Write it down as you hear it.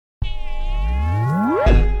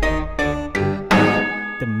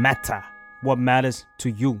matter what matters to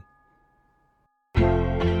you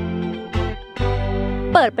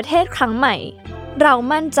เปิดประเทศครั้งใหม่เรา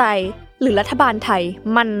มั่นใจหรือรัฐบาลไทย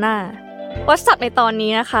มั่นหน้าวัดศัพท์ในตอน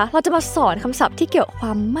นี้นะคะเราจะมาสอนคำศัพท์ที่เกี่ยวกับคว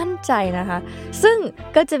ามมั่นใจนะคะซึ่ง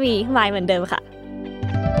ก็จะมีมายเหมือนเดิมค่ะ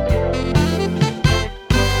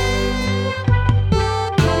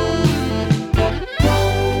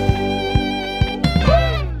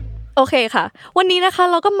โอเคค่ะวันนี้นะคะ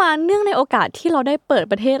เราก็มาเนื่องในโอกาสที่เราได้เปิด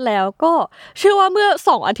ประเทศแล้วก็เชื่อว่าเมื่อ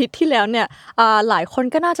2อาทิตย์ที่แล้วเนี่ยหลายคน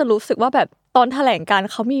ก็น่าจะรู้สึกว่าแบบตอนแถลงการ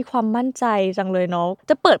เขามีความมั่นใจจังเลยเนาะ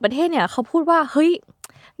จะเปิดประเทศเนี่ยเขาพูดว่าเฮ้ย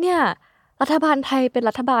เนี่ยรัฐบาลไทยเป็น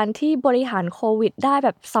รัฐบาลที่บริหารโควิดได้แบ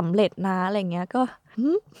บสำเร็จนะอะไรเงี้ยก็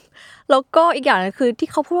แล้วก็อีกอย่างนึงคือที่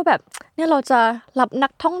เขาพูดว่าแบบเนี่ยเราจะรับนั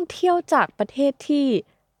กท่องเที่ยวจากประเทศที่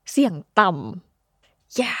เสี่ยงต่ำ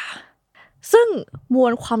ซึ่งมว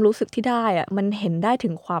ลความรู้สึกที่ได้อะมันเห็นได้ถึ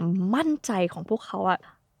งความมั่นใจของพวกเขาอะ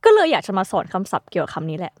ก็เลยอยากจะมาสอนคำศัพท์เกี่ยวกับคำ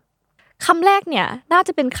นี้แหละคำแรกเนี่ยน่าจ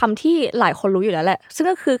ะเป็นคำที่หลายคนรู้อยู่แล้วแหละซึ่ง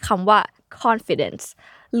ก็คือคำว่า confidence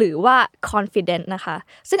หรือว่า confident นะคะ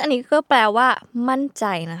ซึ่งอันนี้ก็แปลว่ามั่นใจ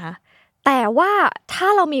นะคะแต่ว่าถ้า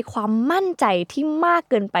เรามีความมั่นใจที่มาก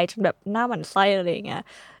เกินไปจนแบบหน้าหวั่นไส้อะไรอย่างเงี้ย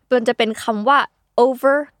มันจะเป็นคำว่า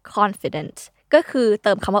over confident ก็คือเ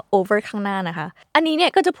ติมคำว่า over ข้างหน้านะคะอันนี้เนี่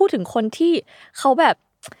ยก็จะพูดถึงคนที่เขาแบบ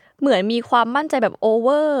เหมือนมีความมั่นใจแบบ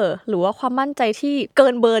over หรือว่าความมั่นใจที่เกิ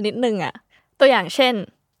นเบอร์นิดนึงอ่ะตัวอย่างเช่น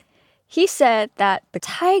He said that the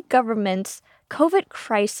Thai government's COVID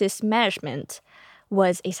crisis management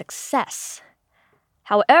was a success.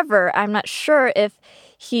 However, I'm not sure if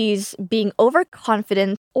he's being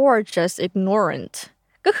overconfident or just ignorant.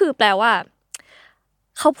 ก็คือแปลว่า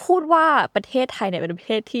เขาพูดว่าประเทศไทยเนี่ยเป็นประ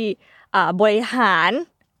เทศที่บริหาร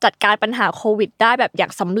จัดการปัญหาโควิดได้แบบอย่า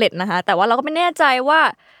งสำเร็จนะคะแต่ว่าเราก็ไม่แน่ใจว่า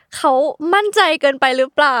เขามั่นใจเกินไปหรือ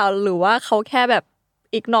เปล่าหรือว่าเขาแค่แบบ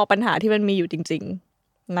อิกนอร์ปัญหาที่มันมีอยู่จริง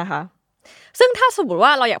ๆนะคะซึ่งถ้าสมมติว่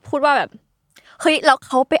าเราอยากพูดว่าแบบเฮ้ยแล้วเ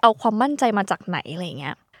ขาไปเอาความมั่นใจมาจากไหนอะไรเงี้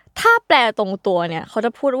ยถ้าแปลตรงตัวเนี่ยเขาจ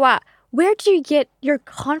ะพูดว่า where do you get your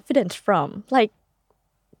confidence from like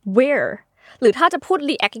where หรือถ้าจะพูด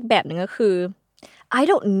react อีกแบบนึงก็คือ I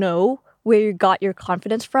don't know where you got your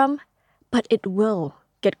confidence from but it will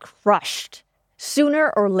get crushed sooner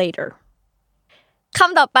or later ค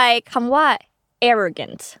ำต่อไปคำว่า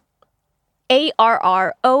arrogant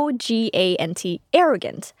arrogant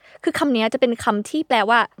arrogant คือคำนี้จะเป็นคำที่แปล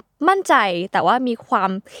ว่ามั่นใจแต่ว่ามีควา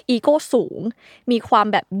มอีโก้สูงมีความ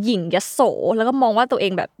แบบหยิ่งยโสแล้วก็มองว่าตัวเอ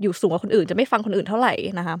งแบบอยู่สูงกว่าคนอื่นจะไม่ฟังคนอื่นเท่าไหร่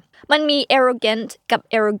นะคะมันมี arrogant กับ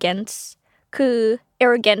arrogance คือ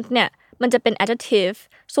arrogant เนี่ยมันจะเป็น adjective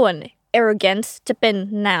ส่วน arrogance จะเป็น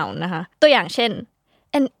noun นะคะตัวอย่างเช่น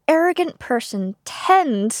an arrogant person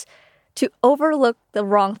tends to overlook the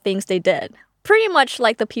wrong things they did pretty much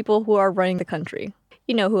like the people who are running the country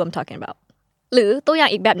you know who I'm talking about หรือตัวอย่าง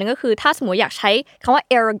อีกแบบนึงก็คือถ้าสมมติอยากใช้คำว่า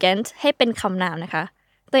arrogant ให้เป็นคำนามนะคะ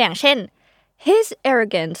ตัวอย่างเช่น his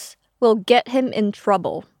arrogance will get him in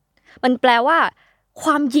trouble มันแปลว่าคว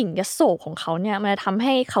ามหยิ่งยโสของเขาเนี่ยมันจะทำใ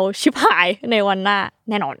ห้เขาชิบหายในวันหน้า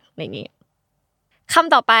แน่นอนอย่างนี้ค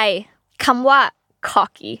ำต่อไปคำว่า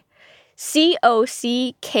cocky cocky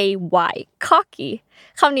cocky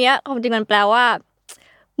คำนี้ความจริงมันแปลว่า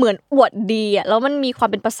เหมือนอวดดีอ่ะแล้วมันมีความ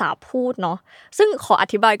เป็นภาษาพูดเนาะซึ่งขออ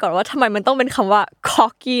ธิบายก่อนว่าทำไมมันต้องเป็นคำว่า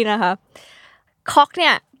cocky นะคะ cock เนี่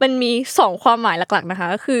ยมันมี2ความหมายหลักๆนะคะ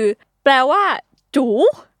ก็คือแปลว่าจู๋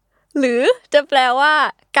หรือจะแปลว่า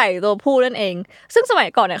ไก่ตัวผู้นั่นเองซึ่งสมัย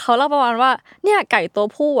ก่อนเนี่ยเขาเล่าประมาณว่าเนี่ยไก่ตัว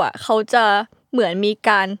ผู้อ่ะเขาจะเหมือนมี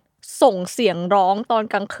การส่งเสียงร้องตอน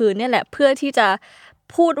กลางคืนเนี่ยแหละเพื่อที่จะ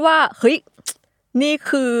พูดว่าเฮ้ยนี่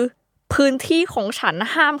คือพื้นที่ของฉัน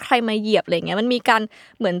ห้ามใครมาเหยียบอะไรเงี้ยมันมีการ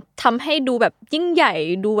เหมือนทำให้ดูแบบยิ่งใหญ่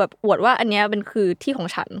ดูแบบอวดว่าอันเนี้ยเป็นคือที่ของ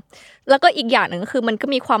ฉันแล้วก็อีกอย่างนึงคือมันก็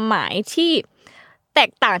มีความหมายที่แต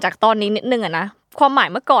กต่างจากตอนนี้นิดนึงอะนะความหมาย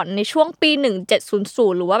เมื่อก่อนในช่วงปี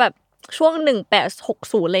1700หรือว่าแบบช่วง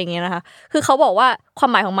1860อะไรเงี้ยนะคะคือเขาบอกว่าความ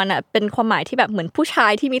หมายของมันอะเป็นความหมายที่แบบเหมือนผู้ชา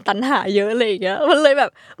ยที่มีตัณหาเยอะอะไรอย่างเงี้ยมันเลยแบ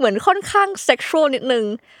บเหมือนค่อนข้างเซ็กชวลนิดนึง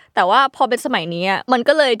แต่ว่าพอเป็นสมัยนี้มัน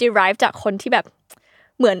ก็เลย derive จากคนที่แบบ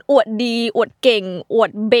เหมือนอวดดีอวดเก่งอว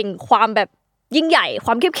ดเบ่งความแบบยิ่งใหญ่ค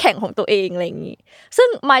วามเข้มแข็งของตัวเองอะไรอย่างงี้ซึ่ง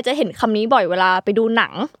มายจะเห็นคำนี้บ่อยเวลาไปดูหนั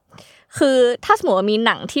งคือถ้าสมมติว่ามีห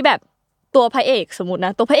นังที่แบบตัวพระเอกสมมุติน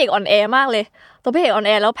ะตัวพระเอกอ่อนแอมากเลยตัวพระเอกอ่อนแ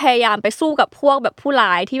อแล้วพยายามไปสู้กับพวกแบบผู้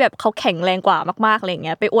ร้ายที่แบบเขาแข็งแรงกว่ามากๆอะไรเ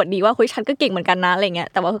งี้ยไปอวดดีว่าเฮ้ยฉันก็เก่งเหมือนกันนะอะไรเงี้ย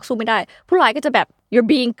แต่ว่าสู้ไม่ได้ผู้ร้ายก็จะแบบ you're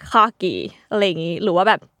being cocky อะไรอย่างงี้หรือว่า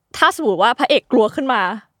แบบถ้าสมมติว่าพระเอกกลัวขึ้นมา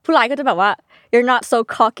ผู้ร้ายก็จะแบบว่า you're not so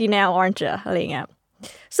cocky now aren't you อะไรเงี้ย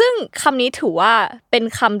ซึ่งคำนี้ถือว่าเป็น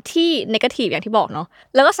คำที่ negative อย่างที่บอกเนาะ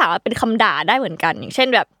แล้วก็สามารถเป็นคำด่าได้เหมือนกันอย่างเช่น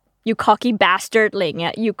แบบ you cocky bastard อะไรเงี้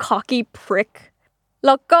ย you cocky prick แ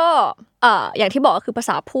ล้วก็อย่างที่บอกก็คือภาษ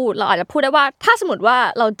าพูดเราอาจจะพูดได้ว่าถ้าสมมติว่า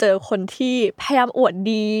เราเจอคนที่พยายามอวด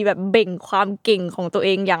ดีแบบเบ่งความเก่งของตัวเอ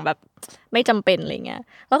งอย่างแบบไม่จำเป็นอะไรเงี้ย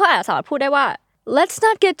แล้วก็อาจจะสามารถพูดได้ว่า let's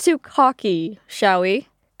not get too cocky shall we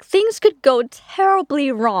things could go terribly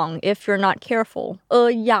wrong if you're not careful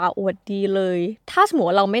อย่าอวดดีเลยถ้าสมมติ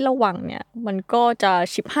ว่าเราไม่ระวังเนี่ยมันก็จะ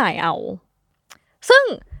ชิบหายเอาซึ่ง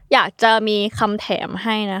อยากจะมีคำแถมใ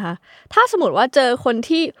ห้นะคะถ้าสมมติว่าเจอคน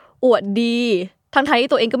ที่อวดดีทั้งๆที่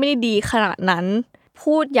ตัวเองก็ไม่ได้ดีขนาดนั้น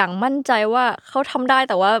พูดอย่างมั่นใจว่าเขาทำได้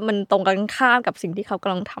แต่ว่ามันตรงกันข้ามกับสิ่งที่เขาก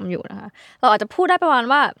ำลังทำอยู่นะคะเราอาจจะพูดได้ประมาณ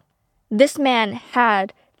ว่า this man had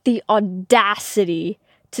the audacity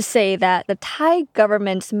to say that the Thai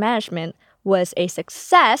government's management was a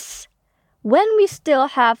success when we still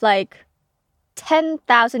have like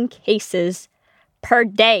 10,000 cases per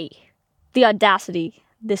day the audacity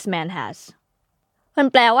this man has มัน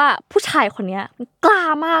แปลว่าผู้ชายคนนี้กล้า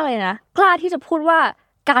มากเลยนะกล้าที่จะพูดว่า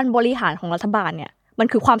การบริหารของรัฐบาลเนี่ยมัน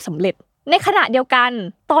คือความสำเร็จในขณะเดียวกัน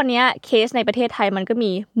ตอนนี้เคสในประเทศไทยมันก็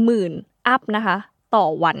มี10,000 อัพนะคะต่อ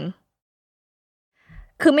วัน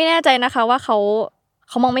คือไม่แน่ใจนะคะว่าเขา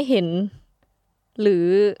มองไม่เห็นหรือ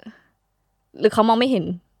เขามองไม่เห็น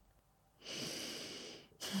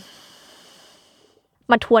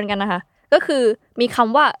มาทวนกันนะคะก็คือมีค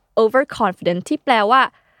ำว่า overconfident ที่แปลว่า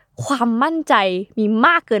ความมั่นใจมีม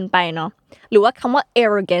ากเกินไปเนาะหรือว่าคำว่า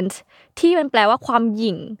arrogant ที่มันแปลว่าความห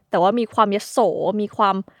ยิ่งแต่ว่ามีความยโสมีคว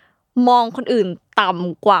ามมองคนอื่นต่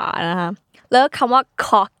ำกว่านะคะแล้วคำว่า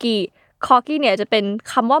cocky เนี่ยจะเป็น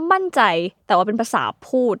คำว่ามั่นใจแต่ว่าเป็นภาษา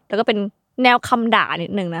พูดแล้วก็เป็นแนวคำด่านิ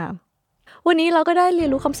ดนึงนะคะวันนี้เราก็ได้เรียน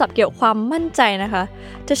รู้คำศัพท์เกี่ยวกับความมั่นใจนะคะ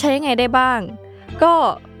จะใช้ยังไงได้บ้างก็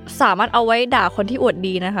สามารถเอาไว้ด่าคนที่อวด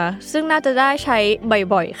ดีนะคะซึ่งน่าจะได้ใช้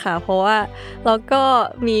บ่อยๆค่ะเพราะว่าเราก็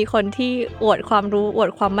มีคนที่อวดความรู้อวด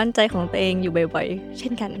ความมั่นใจของตัวเองอยู่บ่อยๆเช่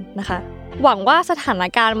นกันนะคะหวังว่าสถาน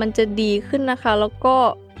การณ์มันจะดีขึ้นนะคะแล้วก็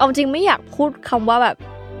เอาจริงไม่อยากพูดคำว่าแบบ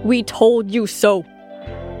we told you so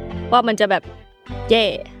ว่ามันจะแบบแย่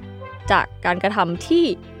จากการกระทำที่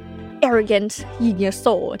arrogant หยิ่งยโส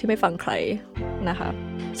ที่ไม่ฟังใครนะคะ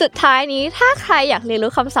สุดท้ายนี้ถ้าใครอยากเรียน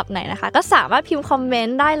รู้คำศัพท์ไหนนะคะก็สามารถพิมพ์คอมเมน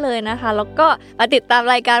ต์ได้เลยนะคะแล้วก็มาติดตาม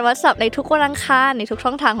รายการวัดศัพท์ในทุกวันอังคารในทุกช่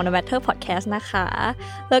องทางของ The Matter Podcast นะคะ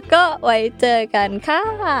แล้วก็ไว้เจอกันค่ะ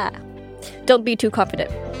Don't be too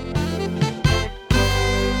confident